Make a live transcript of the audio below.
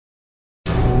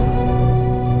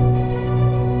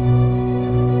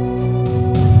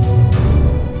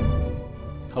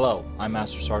I'm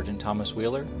Master Sergeant Thomas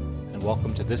Wheeler, and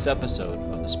welcome to this episode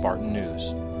of the Spartan News.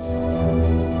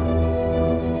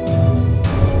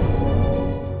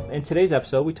 In today's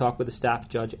episode, we talk with a staff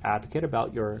judge advocate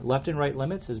about your left and right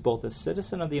limits as both a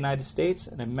citizen of the United States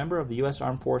and a member of the U.S.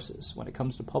 Armed Forces when it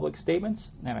comes to public statements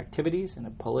and activities in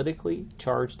a politically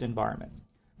charged environment.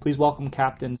 Please welcome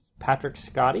Captain Patrick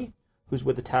Scotti, who's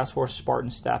with the Task Force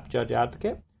Spartan staff judge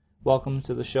advocate. Welcome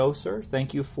to the show, sir.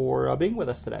 Thank you for being with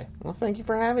us today. Well, thank you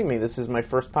for having me. This is my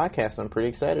first podcast. I'm pretty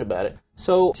excited about it.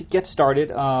 So, to get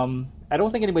started, I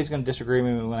don't think anybody's going to disagree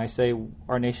with me when I say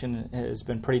our nation has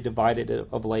been pretty divided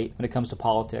of late when it comes to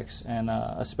politics, and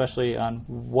especially on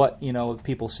what,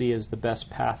 people see as the best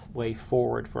pathway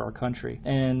forward for our country.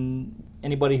 And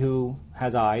anybody who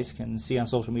has eyes can see on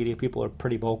social media people are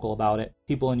pretty vocal about it.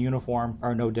 People in uniform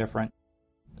are no different.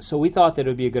 So we thought that it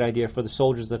would be a good idea for the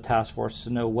soldiers of the task force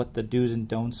to know what the do's and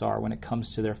don'ts are when it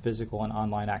comes to their physical and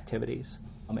online activities.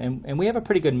 And we have a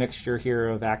pretty good mixture here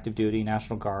of active duty,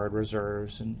 National Guard,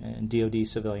 reserves, and DoD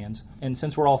civilians. And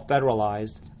since we're all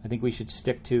federalized, I think we should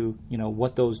stick to,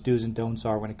 what those do's and don'ts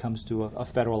are when it comes to a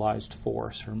federalized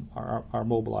force or our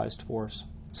mobilized force.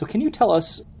 So can you tell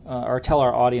us, or tell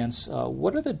our audience,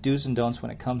 what are the do's and don'ts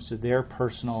when it comes to their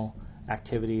personal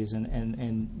activities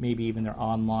and maybe even their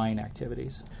online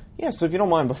activities? Yeah, so if you don't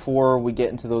mind, before we get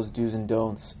into those do's and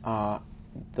don'ts, I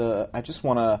just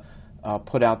want to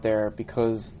put out there,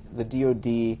 because the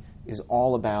DoD is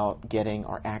all about getting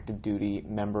our active duty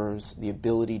members the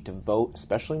ability to vote,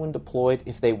 especially when deployed,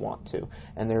 if they want to.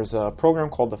 And there's a program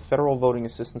called the Federal Voting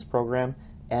Assistance Program,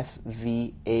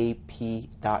 FVAP.gov,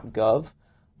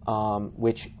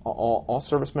 which all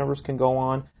service members can go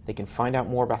on. They can find out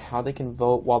more about how they can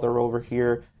vote while they're over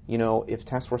here. If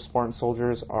Task Force Spartan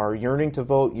soldiers are yearning to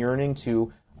vote,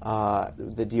 the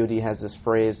DoD has this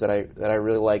phrase that I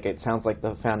really like. It sounds like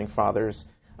the Founding Fathers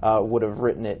would have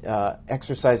written it,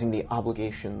 exercising the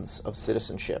obligations of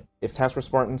citizenship. If Task Force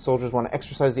Spartan soldiers want to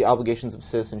exercise the obligations of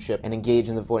citizenship and engage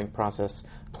in the voting process,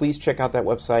 please check out that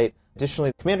website.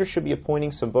 Additionally, commanders should be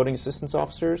appointing some voting assistance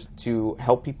officers to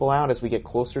help people out as we get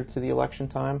closer to the election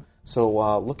time.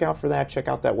 So look out for that. Check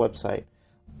out that website.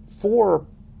 For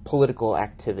political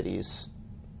activities,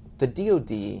 the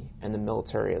DoD and the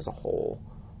military as a whole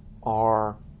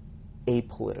are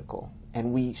apolitical.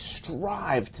 And we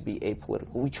strive to be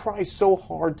apolitical. We try so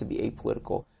hard to be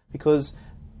apolitical because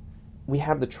we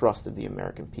have the trust of the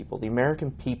American people. The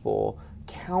American people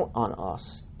count on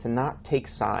us to not take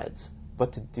sides,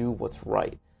 but to do what's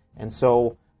right. And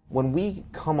so when we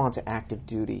come onto active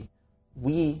duty,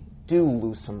 we do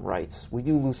lose some rights. We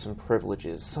do lose some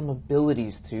privileges, some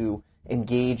abilities to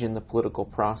engage in the political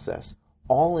process,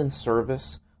 all in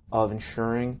service of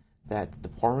ensuring that the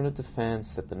Department of Defense,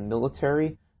 that the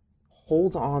military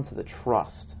hold on to the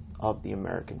trust of the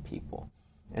American people.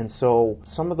 And so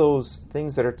some of those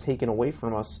things that are taken away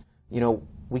from us,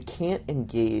 we can't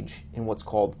engage in what's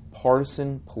called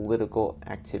partisan political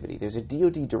activity. There's a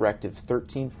DoD Directive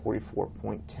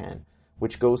 1344.10,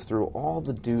 which goes through all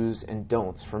the do's and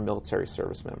don'ts for military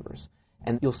service members.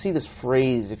 And you'll see this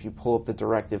phrase if you pull up the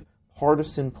directive,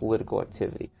 partisan political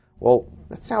activity. Well,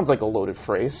 that sounds like a loaded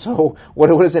phrase, so what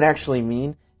does it actually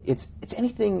mean? It's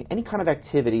any kind of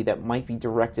activity that might be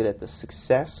directed at the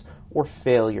success or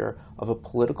failure of a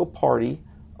political party,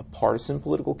 a partisan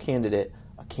political candidate,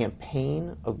 a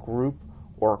campaign, a group,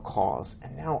 or a cause.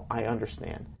 And now I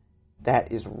understand.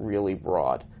 That is really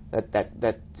broad.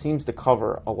 That seems to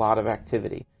cover a lot of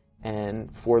activity.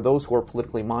 And for those who are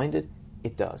politically minded,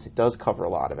 it does. It does cover a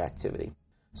lot of activity.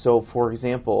 So, for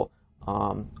example,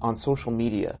 on social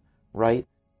media, right?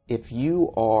 If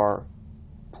you are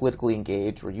politically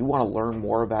engaged or you want to learn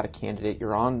more about a candidate,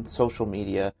 you're on social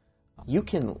media, you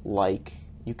can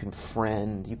you can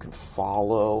friend, you can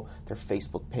follow their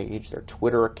Facebook page, their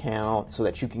Twitter account, so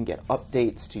that you can get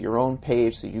updates to your own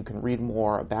page, so you can read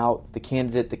more about the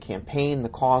candidate, the campaign, the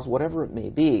cause, whatever it may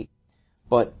be.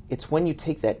 But it's when you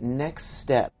take that next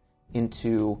step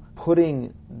into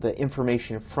putting the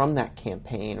information from that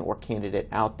campaign or candidate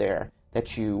out there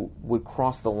that you would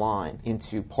cross the line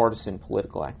into partisan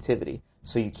political activity.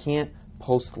 So you can't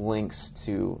post links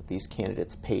to these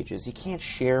candidates' pages. You can't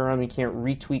share them. You can't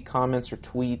retweet comments or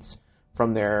tweets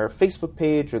from their Facebook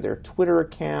page or their Twitter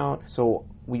account. So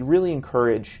we really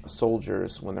encourage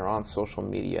soldiers when they're on social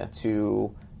media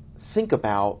to think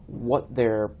about what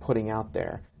they're putting out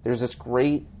there. There's this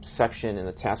great section in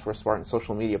the Task Force Spartan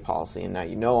social media policy, and now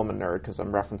you know I'm a nerd because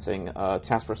I'm referencing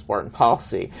Task Force Spartan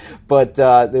policy, but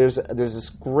there's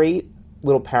this great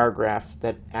little paragraph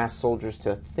that asks soldiers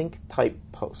to think, type,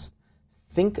 post.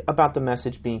 Think about the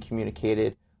message being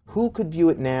communicated, who could view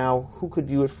it now, who could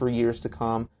view it for years to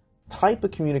come, type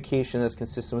of communication that's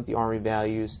consistent with the Army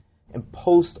values, and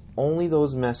post only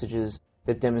those messages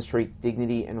that demonstrate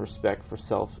dignity and respect for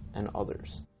self and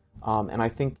others. And I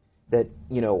think that,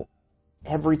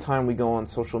 every time we go on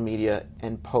social media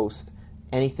and post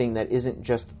anything that isn't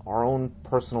just our own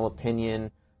personal opinion,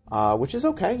 which is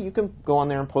okay, you can go on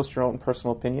there and post your own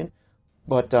personal opinion,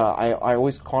 but I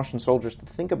always caution soldiers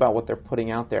to think about what they're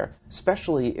putting out there,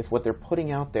 especially if what they're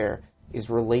putting out there is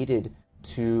related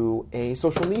to a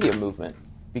social media movement,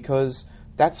 because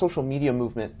that social media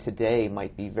movement today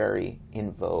might be very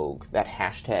in vogue. That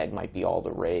hashtag might be all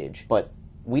the rage, but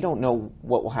we don't know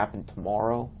what will happen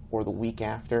tomorrow or the week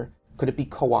after. Could it be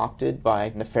co-opted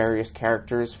by nefarious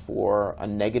characters for a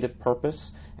negative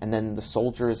purpose, and then the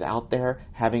soldier is out there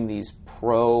having these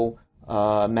pro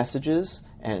messages,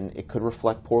 and it could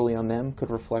reflect poorly on them, could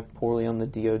reflect poorly on the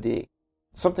DoD.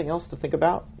 Something else to think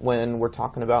about when we're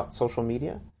talking about social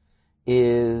media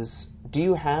is, do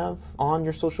you have on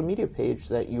your social media page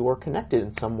that you are connected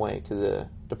in some way to the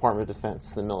Department of Defense,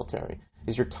 the military?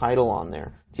 Is your title on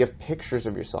there? Do you have pictures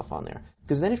of yourself on there?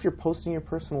 Because then if you're posting your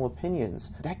personal opinions,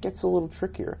 that gets a little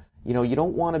trickier. You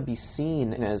don't want to be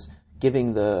seen as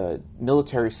giving the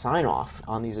military sign-off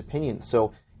on these opinions.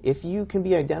 So if you can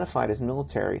be identified as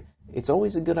military, it's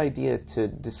always a good idea to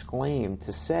disclaim,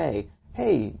 to say,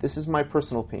 hey, this is my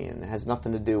personal opinion. It has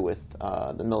nothing to do with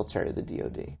the military or the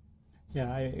DoD. Yeah,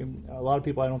 a lot of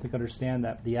people I don't think understand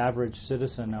that the average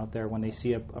citizen out there, when they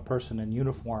see a person in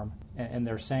uniform and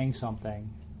they're saying something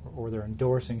or they're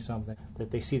endorsing something,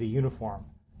 that they see the uniform.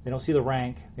 They don't see the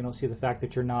rank. They don't see the fact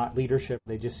that you're not leadership.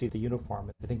 They just see the uniform.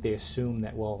 I think they assume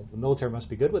that, well, the military must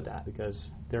be good with that because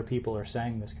their people are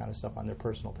saying this kind of stuff on their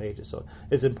personal pages. So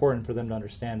it's important for them to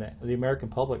understand that the American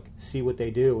public see what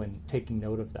they do and taking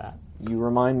note of that. You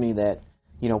remind me that,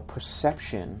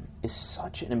 perception is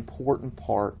such an important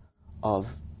part of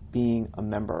being a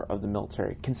member of the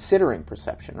military, considering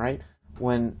perception, right?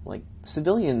 When,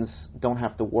 civilians don't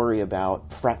have to worry about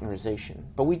fraternization,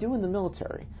 but we do in the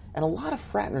military. And a lot of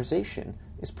fraternization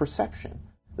is perception.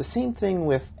 The same thing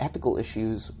with ethical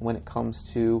issues when it comes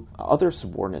to other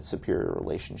subordinate-superior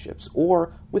relationships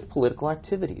or with political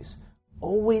activities.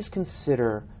 Always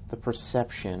consider the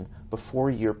perception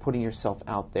before you're putting yourself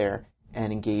out there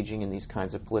and engaging in these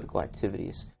kinds of political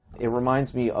activities. It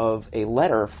reminds me of a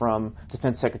letter from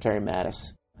Defense Secretary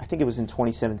Mattis. I think it was in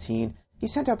 2017. He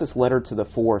sent out this letter to the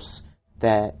force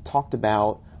that talked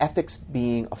about ethics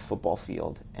being a football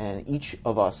field, and each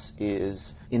of us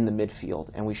is in the midfield,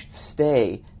 and we should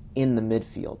stay in the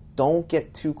midfield. Don't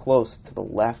get too close to the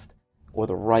left or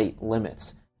the right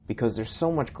limits, because there's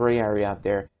so much gray area out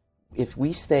there. If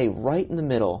we stay right in the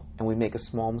middle and we make a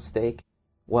small mistake,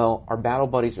 well, our battle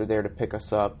buddies are there to pick us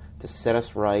up, to set us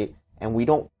right, and we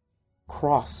don't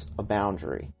cross a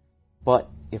boundary. But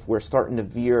if we're starting to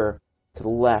veer to the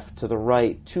left, to the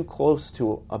right, too close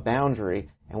to a boundary,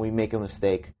 and we make a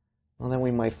mistake, well, then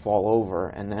we might fall over,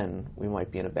 and then we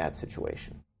might be in a bad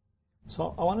situation.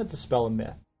 So I wanted to dispel a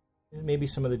myth. Maybe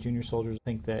some of the junior soldiers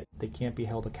think that they can't be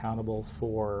held accountable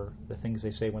for the things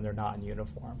they say when they're not in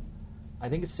uniform. I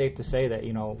think it's safe to say that,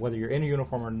 whether you're in a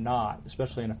uniform or not,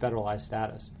 especially in a federalized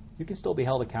status, you can still be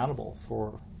held accountable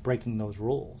for breaking those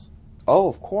rules.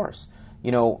 Oh, of course.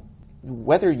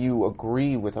 Whether you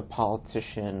agree with a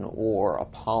politician or a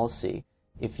policy,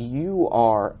 if you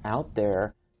are out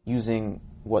there using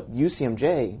what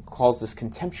UCMJ calls this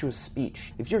contemptuous speech,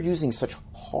 if you're using such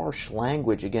harsh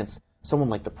language against someone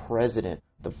like the president,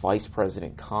 the vice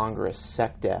president, Congress,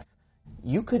 SecDef,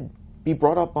 you could be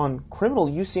brought up on criminal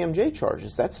UCMJ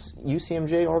charges. That's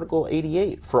UCMJ Article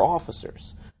 88 for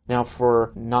officers. Now,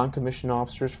 for non-commissioned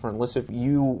officers, for enlisted,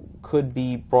 you could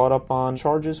be brought up on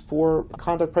charges for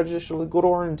conduct prejudicial to good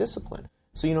order and discipline.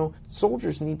 So,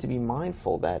 soldiers need to be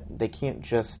mindful that they can't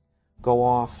just go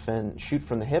off and shoot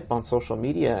from the hip on social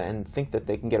media and think that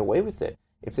they can get away with it.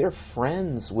 If they're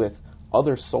friends with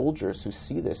other soldiers who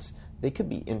see this, they could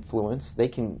be influenced. They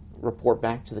can report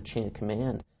back to the chain of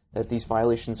command that these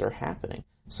violations are happening.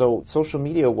 So social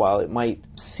media, while it might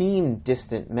seem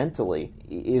distant mentally,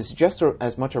 is just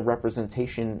as much a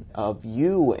representation of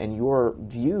you and your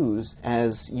views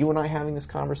as you and I having this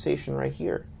conversation right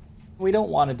here. We don't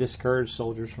want to discourage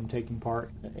soldiers from taking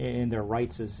part in their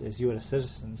rights as U.S.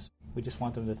 citizens. We just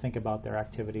want them to think about their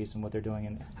activities and what they're doing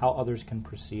and how others can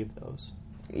perceive those.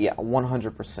 Yeah,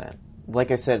 100%.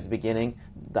 Like I said at the beginning,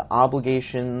 the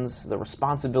obligations, the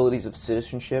responsibilities of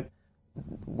citizenship,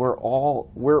 we're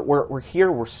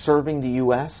here, we're serving the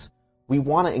U.S. We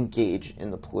want to engage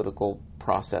in the political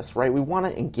process, right? We want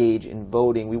to engage in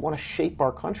voting. We want to shape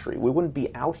our country. We wouldn't be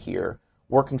out here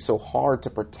working so hard to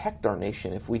protect our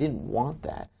nation if we didn't want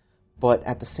that. But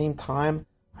at the same time,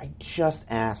 I just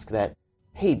ask that,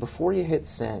 hey, before you hit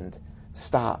send,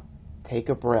 stop, take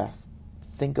a breath,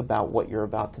 think about what you're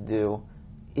about to do.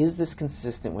 Is this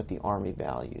consistent with the Army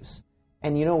values?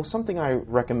 And something I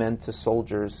recommend to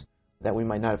soldiers that we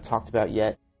might not have talked about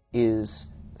yet is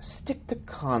stick to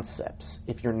concepts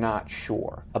if you're not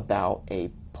sure about a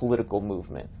political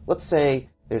movement. Let's say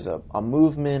there's a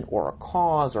movement or a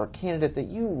cause or a candidate that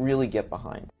you really get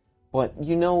behind, but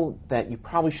you know that you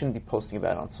probably shouldn't be posting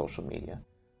about it on social media.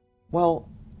 Well,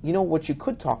 what you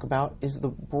could talk about is the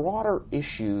broader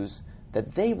issues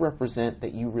that they represent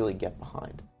that you really get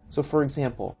behind. So, for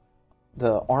example,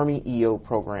 the Army EO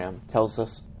program tells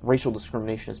us racial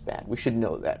discrimination is bad. We should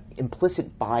know that.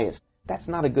 Implicit bias, that's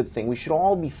not a good thing. We should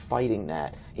all be fighting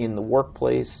that in the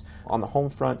workplace, on the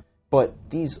home front. But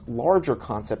these larger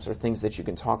concepts are things that you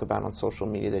can talk about on social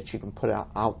media, that you can put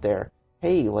out there.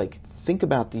 Hey, think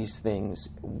about these things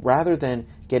rather than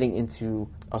getting into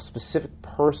a specific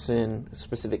person, a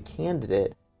specific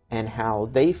candidate, and how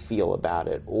they feel about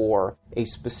it, or a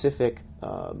specific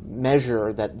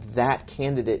measure that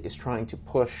candidate is trying to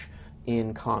push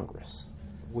in Congress.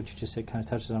 What you just said kind of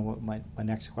touches on what my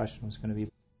next question was going to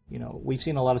be. We've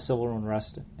seen a lot of civil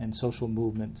unrest and social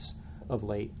movements of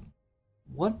late.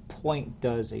 What point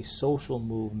does a social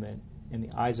movement, in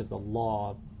the eyes of the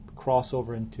law, cross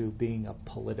over into being a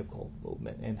political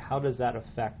movement, and how does that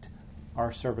affect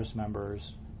our service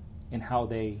members and how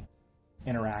they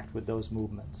interact with those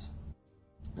movements?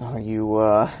 Oh,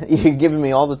 you're giving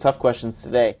me all the tough questions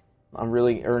today. I'm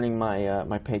really earning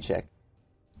my paycheck.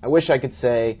 I wish I could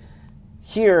say,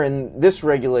 here in this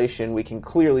regulation, we can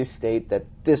clearly state that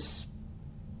this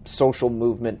social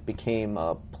movement became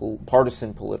a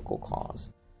partisan political cause.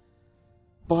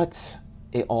 But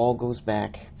it all goes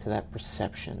back to that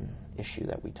perception issue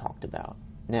that we talked about.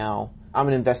 Now, I'm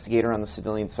an investigator on the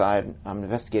civilian side. I'm an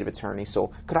investigative attorney,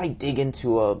 so could I dig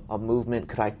into a movement?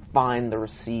 Could I find the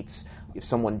receipts? If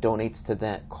someone donates to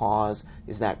that cause,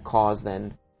 is that cause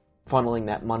then funneling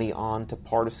that money on to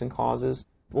partisan causes?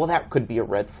 Well, that could be a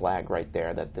red flag right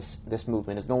there, that this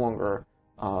movement is no longer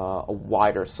a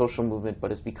wider social movement,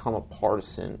 but has become a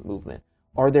partisan movement.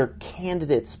 Are there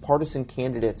candidates, partisan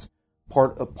candidates,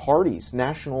 parties,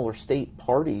 national or state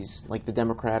parties, like the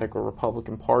Democratic or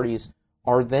Republican parties,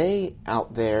 are they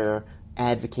out there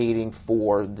advocating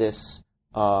for this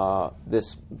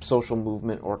social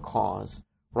movement or cause,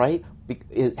 right?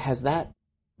 Has that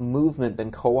movement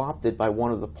been co-opted by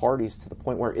one of the parties to the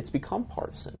point where it's become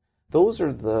partisan? Those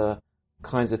are the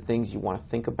kinds of things you want to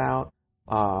think about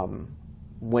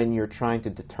when you're trying to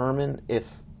determine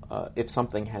if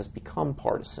something has become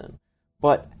partisan.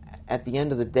 But at the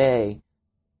end of the day,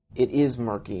 it is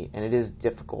murky and it is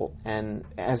difficult. And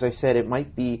as I said, it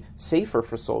might be safer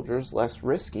for soldiers, less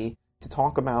risky, to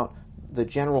talk about the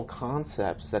general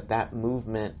concepts that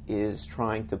movement is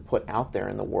trying to put out there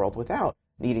in the world without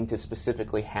needing to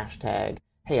specifically hashtag,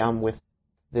 hey, I'm with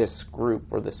this group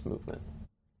or this movement.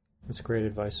 That's great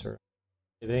advice, sir.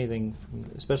 If anything,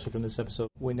 especially from this episode,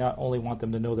 we not only want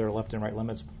them to know their left and right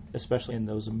limits, especially in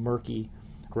those murky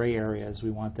gray areas, we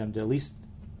want them to at least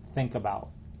think about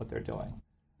what they're doing.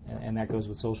 And that goes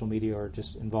with social media or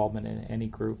just involvement in any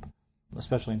group,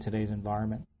 especially in today's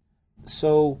environment.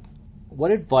 So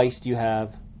what advice do you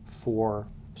have for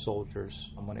soldiers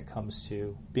when it comes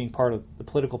to being part of the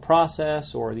political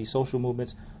process or these social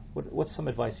movements? What's some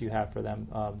advice you have for them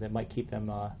that might keep them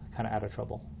kind of out of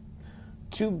trouble?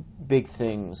 Two big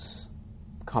things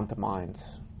come to mind.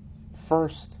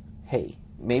 First, hey,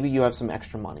 maybe you have some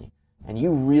extra money and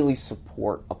you really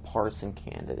support a partisan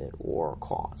candidate or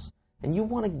cause, and you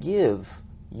want to give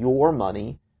your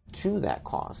money to that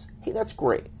cause. Hey, that's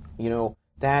great.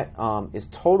 That is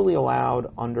totally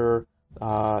allowed under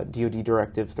DoD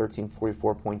Directive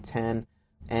 1344.10,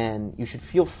 and you should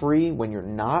feel free when you're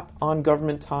not on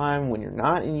government time, when you're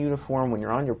not in uniform, when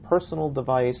you're on your personal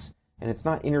device, and it's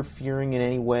not interfering in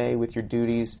any way with your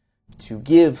duties, to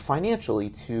give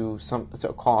financially to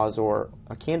a cause or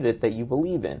a candidate that you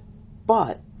believe in.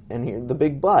 But, and here the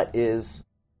big but is,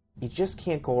 you just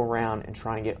can't go around and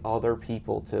try and get other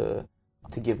people to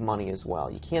give money as well.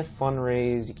 You can't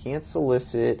fundraise, you can't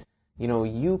solicit.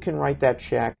 You can write that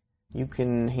check, you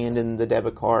can hand in the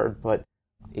debit card, but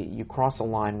you cross a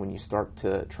line when you start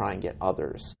to try and get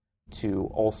others to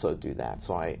also do that.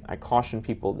 So I caution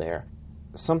people there.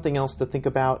 Something else to think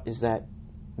about is that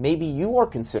maybe you are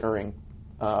considering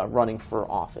running for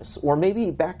office, or maybe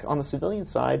back on the civilian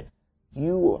side,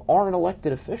 you are an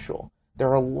elected official. There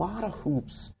are a lot of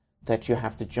hoops that you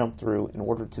have to jump through in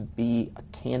order to be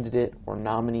a candidate or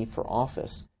nominee for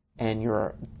office, and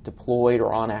you're deployed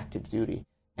or on active duty.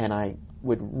 And I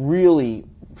would really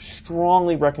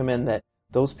strongly recommend that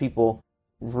those people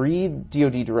read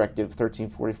DoD Directive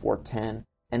 1344-10,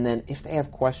 and then if they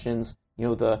have questions,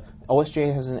 the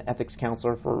OSJ has an ethics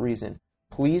counselor for a reason.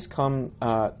 Please come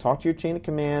talk to your chain of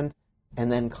command,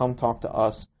 and then come talk to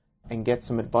us and get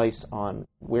some advice on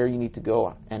where you need to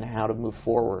go and how to move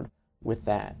forward with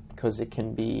that, because it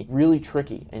can be really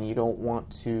tricky, and you don't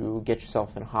want to get yourself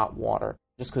in hot water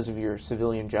just because of your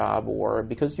civilian job or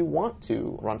because you want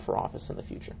to run for office in the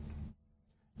future.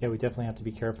 Yeah, we definitely have to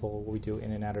be careful what we do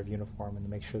in and out of uniform and to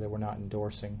make sure that we're not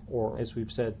endorsing, or as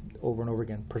we've said over and over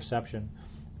again, perception.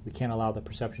 We can't allow the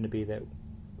perception to be that,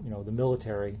 the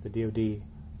military, the DoD,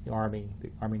 the Army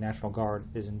National Guard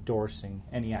is endorsing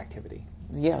any activity.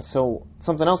 Yeah, so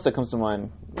something else that comes to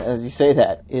mind as you say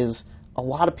that is a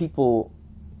lot of people,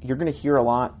 you're going to hear a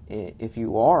lot if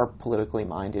you are politically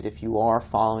minded, if you are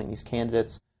following these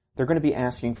candidates, they're going to be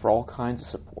asking for all kinds of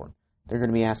support. They're going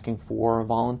to be asking for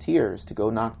volunteers to go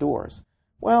knock doors.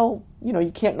 Well,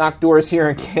 you can't knock doors here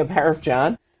in Camp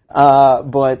Arifjan,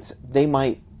 but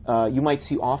you might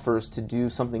see offers to do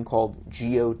something called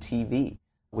GOTV,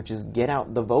 which is get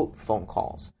out the vote phone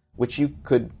calls, which you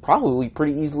could probably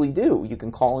pretty easily do. You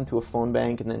can call into a phone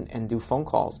bank and do phone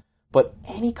calls. But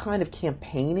any kind of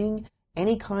campaigning,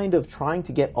 any kind of trying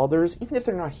to get others, even if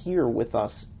they're not here with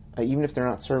us, even if they're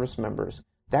not service members,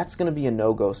 that's going to be a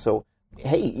no-go. So,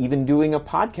 hey, even doing a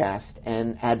podcast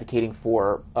and advocating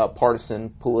for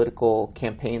partisan political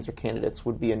campaigns or candidates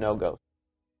would be a no-go.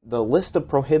 The list of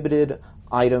prohibited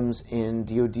items in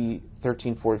DoD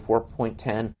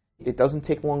 1344.10, it doesn't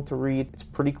take long to read. It's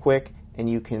pretty quick, and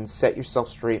you can set yourself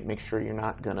straight, make sure you're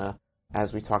not going to,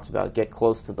 as we talked about, get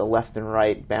close to the left and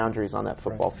right boundaries on that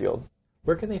football field.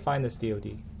 Where can they find this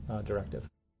DoD directive?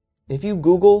 If you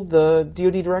Google the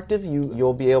DoD directive,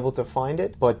 you'll be able to find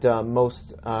it, but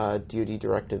most DoD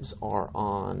directives are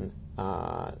on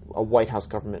a White House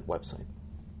government website.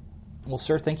 Well,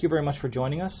 sir, thank you very much for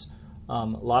joining us. A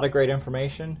lot of great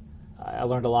information. I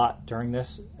learned a lot during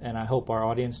this, and I hope our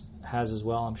audience has as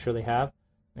well. I'm sure they have.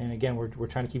 And again, we're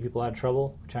trying to keep people out of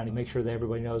trouble. We're trying to make sure that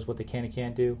everybody knows what they can and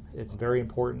can't do. It's very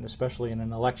important, especially in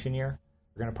an election year.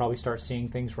 We're going to probably start seeing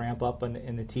things ramp up in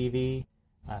the TV.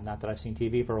 Not that I've seen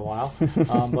TV for a while,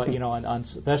 but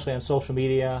especially on social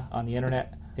media, on the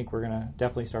internet, I think we're going to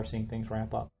definitely start seeing things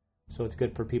ramp up. So it's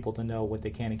good for people to know what they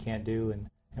can and can't do,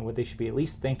 and what they should be at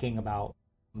least thinking about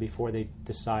before they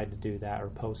decide to do that or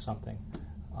post something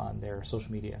on their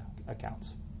social media accounts.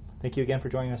 Thank you again for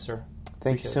joining us, sir.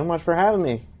 Thank you so much for having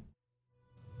me.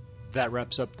 That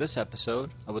wraps up this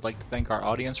episode. I would like to thank our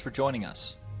audience for joining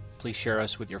us. Please share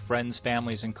us with your friends,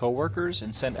 families, and coworkers,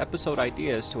 and send episode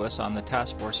ideas to us on the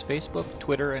Task Force Facebook,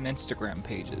 Twitter, and Instagram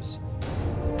pages.